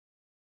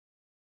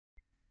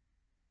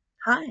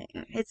Hi,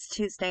 it's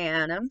Tuesday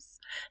Addams.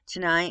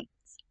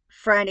 Tonight's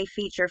Friday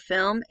feature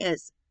film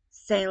is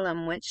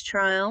Salem Witch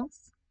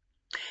Trials.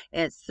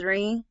 It's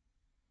three.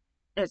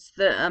 It's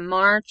the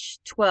March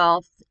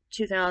 12th,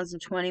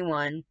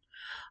 2021.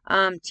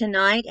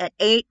 Tonight at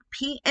 8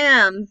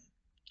 p.m.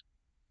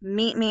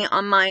 Meet me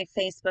on my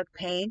Facebook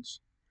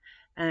page,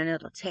 and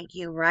it'll take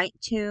you right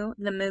to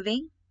the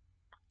movie.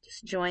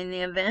 Just join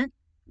the event,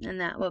 and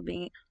that will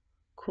be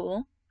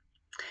cool.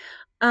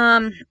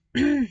 Um,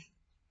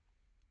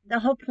 the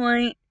whole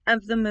point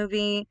of the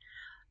movie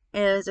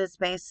is it's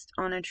based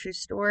on a true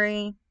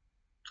story.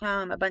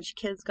 A bunch of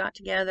kids got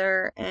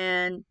together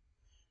and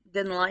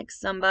didn't like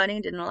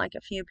somebody, didn't like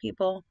a few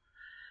people,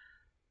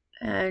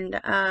 and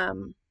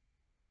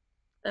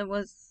it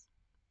was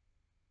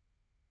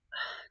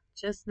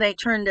just they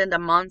turned into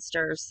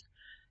monsters,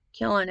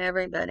 killing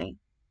everybody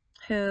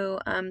who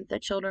the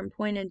children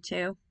pointed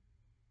to.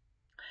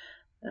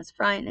 That's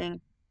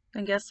frightening.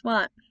 And guess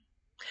what?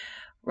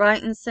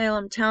 Right in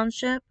Salem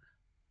Township,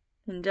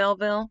 in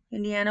Delville,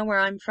 Indiana, where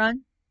I'm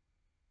from,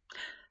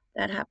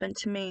 that happened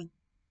to me.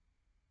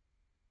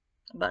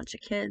 A bunch of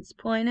kids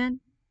pointed,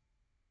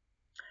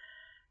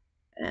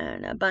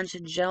 and a bunch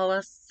of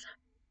jealous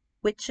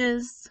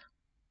witches,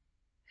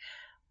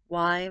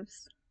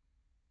 wives,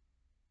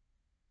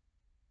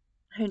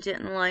 who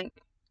didn't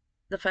like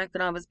the fact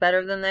that I was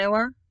better than they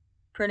were,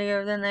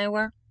 prettier than they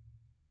were,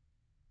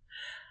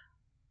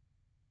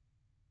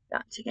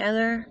 got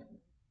together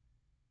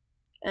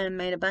and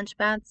made a bunch of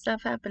bad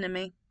stuff happen to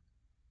me.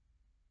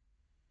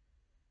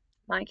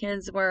 My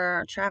kids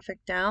were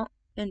trafficked out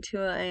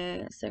into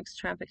a sex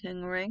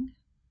trafficking ring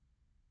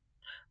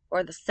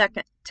for the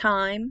second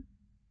time,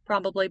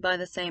 probably by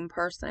the same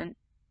person.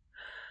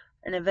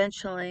 And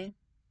eventually,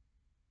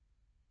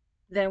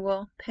 they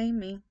will pay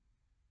me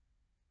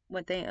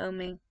what they owe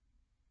me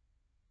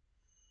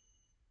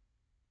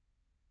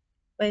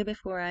way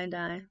before I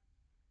die.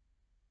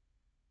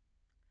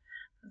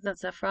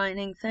 That's a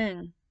frightening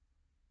thing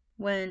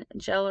when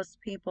jealous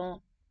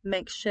people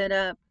make shit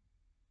up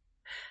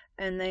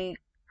and they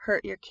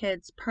hurt your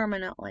kids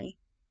permanently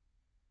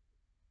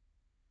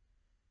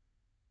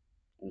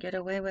and get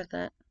away with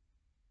it.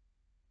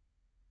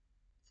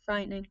 It's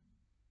frightening.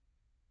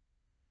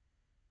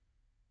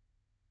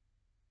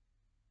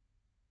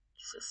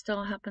 It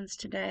still happens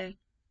today.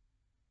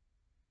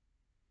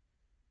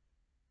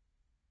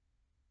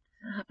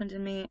 It happened to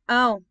me.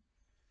 Oh,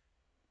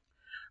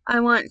 I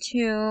want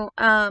to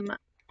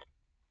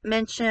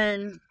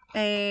mention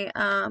a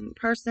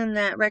person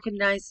that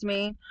recognized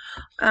me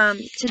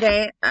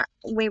today. I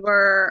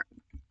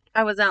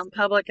was out in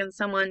public and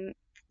someone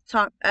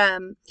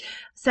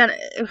said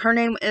her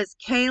name is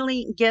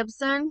Kaylee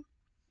Gibson.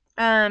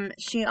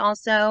 She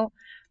also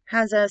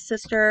has a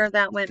sister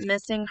that went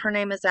missing. Her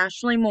name is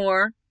Ashley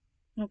Moore.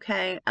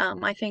 Okay,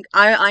 I think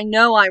I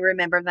know I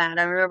remember that.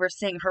 I remember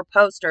seeing her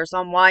posters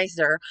on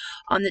Weiser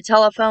on the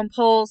telephone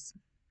poles,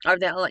 or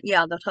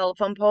the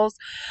telephone poles.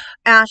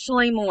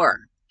 Ashley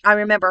Moore. I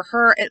remember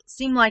her. It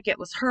seemed like it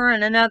was her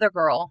and another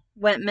girl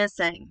went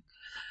missing.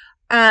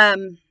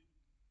 Um,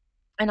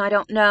 and I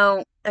don't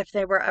know if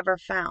they were ever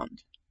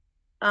found.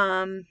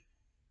 Um,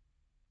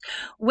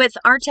 with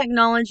our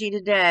technology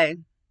today,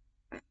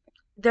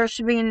 there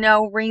should be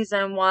no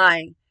reason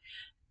why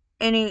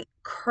any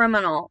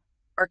criminal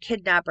or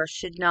kidnapper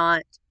should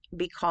not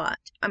be caught.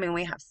 I mean,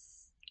 we have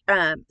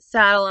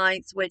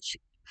satellites which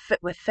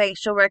fit with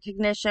facial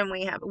recognition.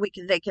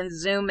 They can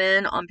zoom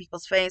in on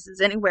people's faces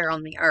anywhere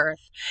on the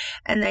earth,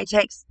 and they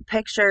take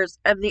pictures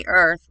of the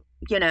earth,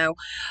 you know,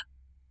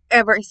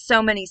 every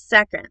so many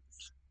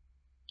seconds,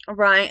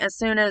 right? As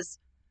soon as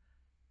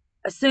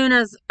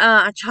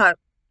a child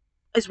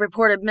is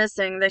reported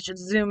missing, they should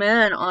zoom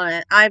in on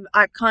it. I've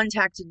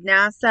contacted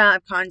NASA.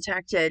 I've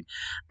contacted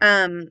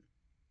the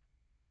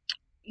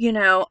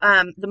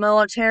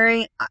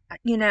military.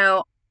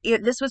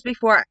 This was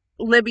before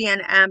Libby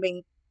and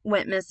Abby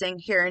went missing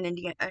here in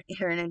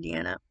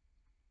Indiana.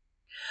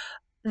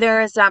 There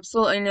is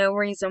absolutely no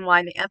reason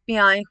why the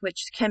FBI,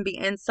 which can be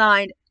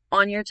inside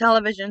on your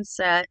television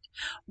set,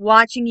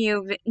 watching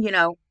you,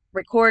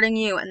 recording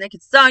you, and they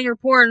could sell your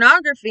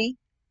pornography.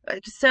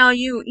 They could sell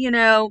you,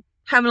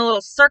 having a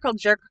little circle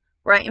jerk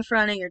right in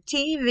front of your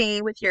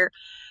TV with your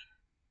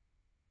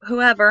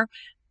whoever,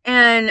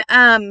 and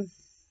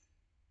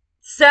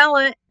sell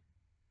it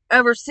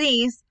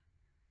overseas.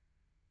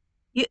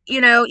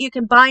 You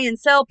can buy and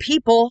sell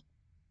people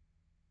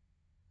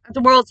at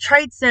the World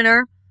Trade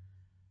Center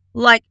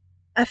like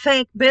a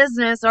fake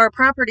business or a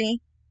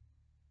property.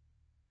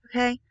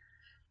 Okay?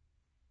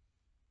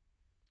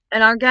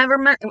 And our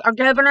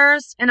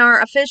governors and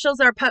our officials,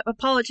 our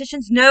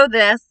politicians know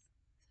this.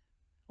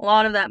 A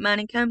lot of that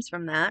money comes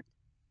from that.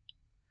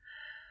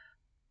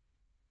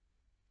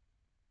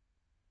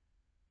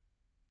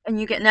 And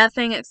you get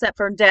nothing except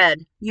for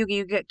dead.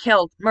 You get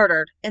killed,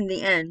 murdered in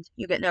the end.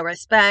 You get no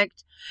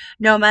respect,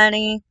 no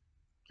money,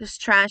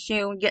 just trash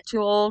you, get too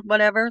old,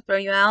 whatever, throw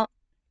you out.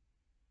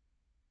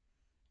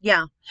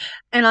 Yeah.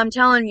 And I'm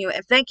telling you,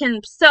 if they can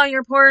sell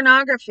your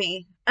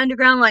pornography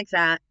underground like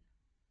that,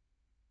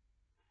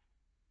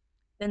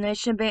 then they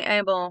should be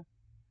able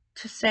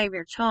to save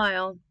your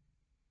child.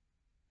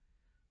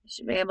 You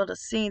should be able to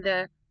see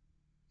the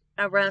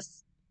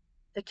arrest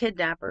the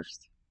kidnappers.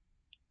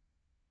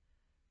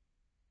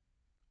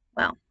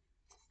 Well,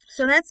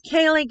 so that's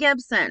Kaylee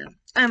Gibson.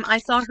 I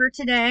saw her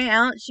today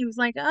out. She was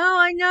like, "Oh,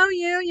 I know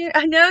you.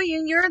 I know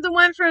you. You're the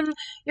one from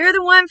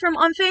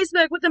on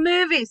Facebook with the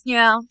movies."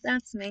 Yeah,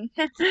 that's me.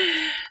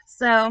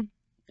 So,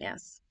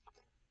 yes.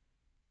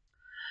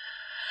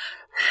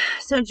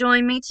 So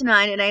join me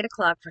tonight at 8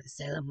 o'clock for the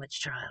Salem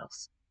witch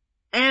trials.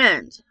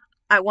 And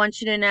I want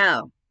you to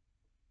know,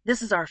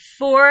 this is our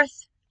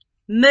fourth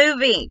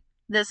movie.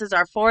 This is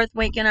our fourth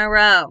week in a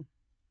row.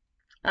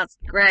 That's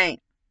great.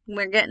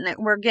 We're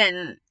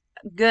getting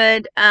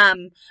good a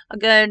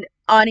good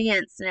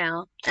audience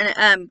now.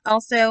 And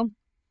also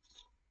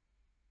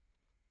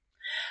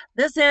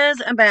this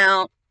is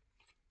about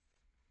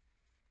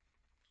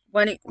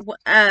what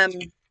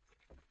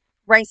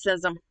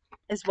racism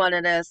is what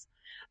it is,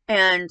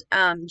 and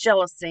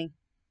jealousy,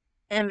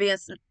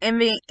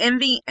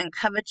 envy and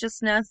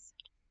covetousness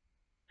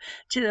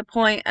to the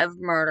point of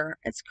murder.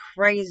 It's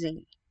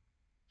crazy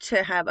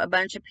to have a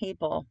bunch of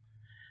people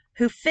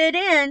who fit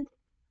in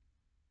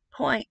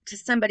point to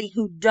somebody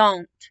who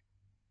don't,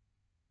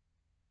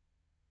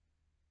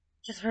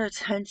 just for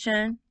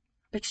attention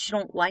because you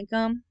don't like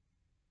them.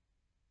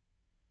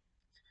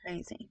 It's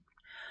crazy.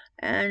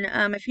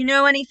 And if you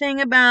know anything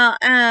about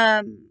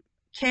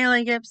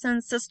Kaylee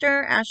Gibson's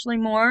sister, Ashley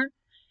Moore,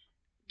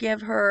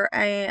 give her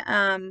a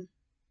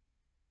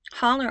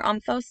holler on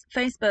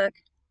Facebook.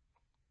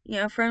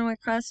 Friend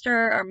request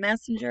her or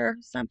messenger,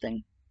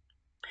 something.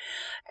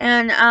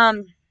 And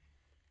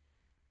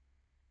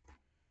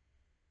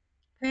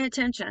pay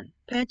attention.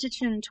 Pay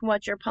attention to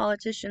what your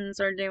politicians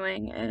are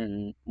doing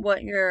and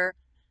what you're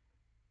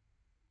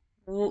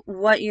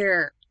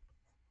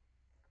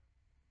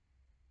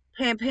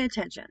pay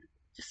attention.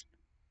 Just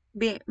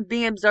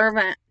be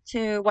observant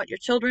to what your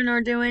children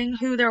are doing,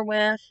 who they're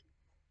with.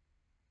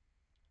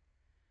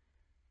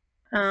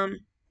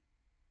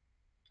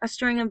 A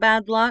string of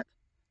bad luck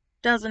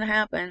doesn't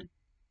happen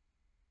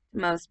to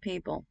most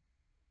people.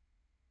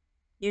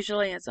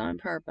 Usually it's on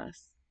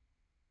purpose.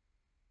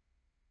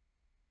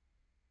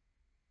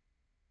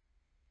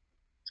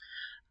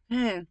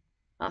 Okay,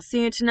 I'll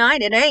see you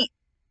tonight at 8.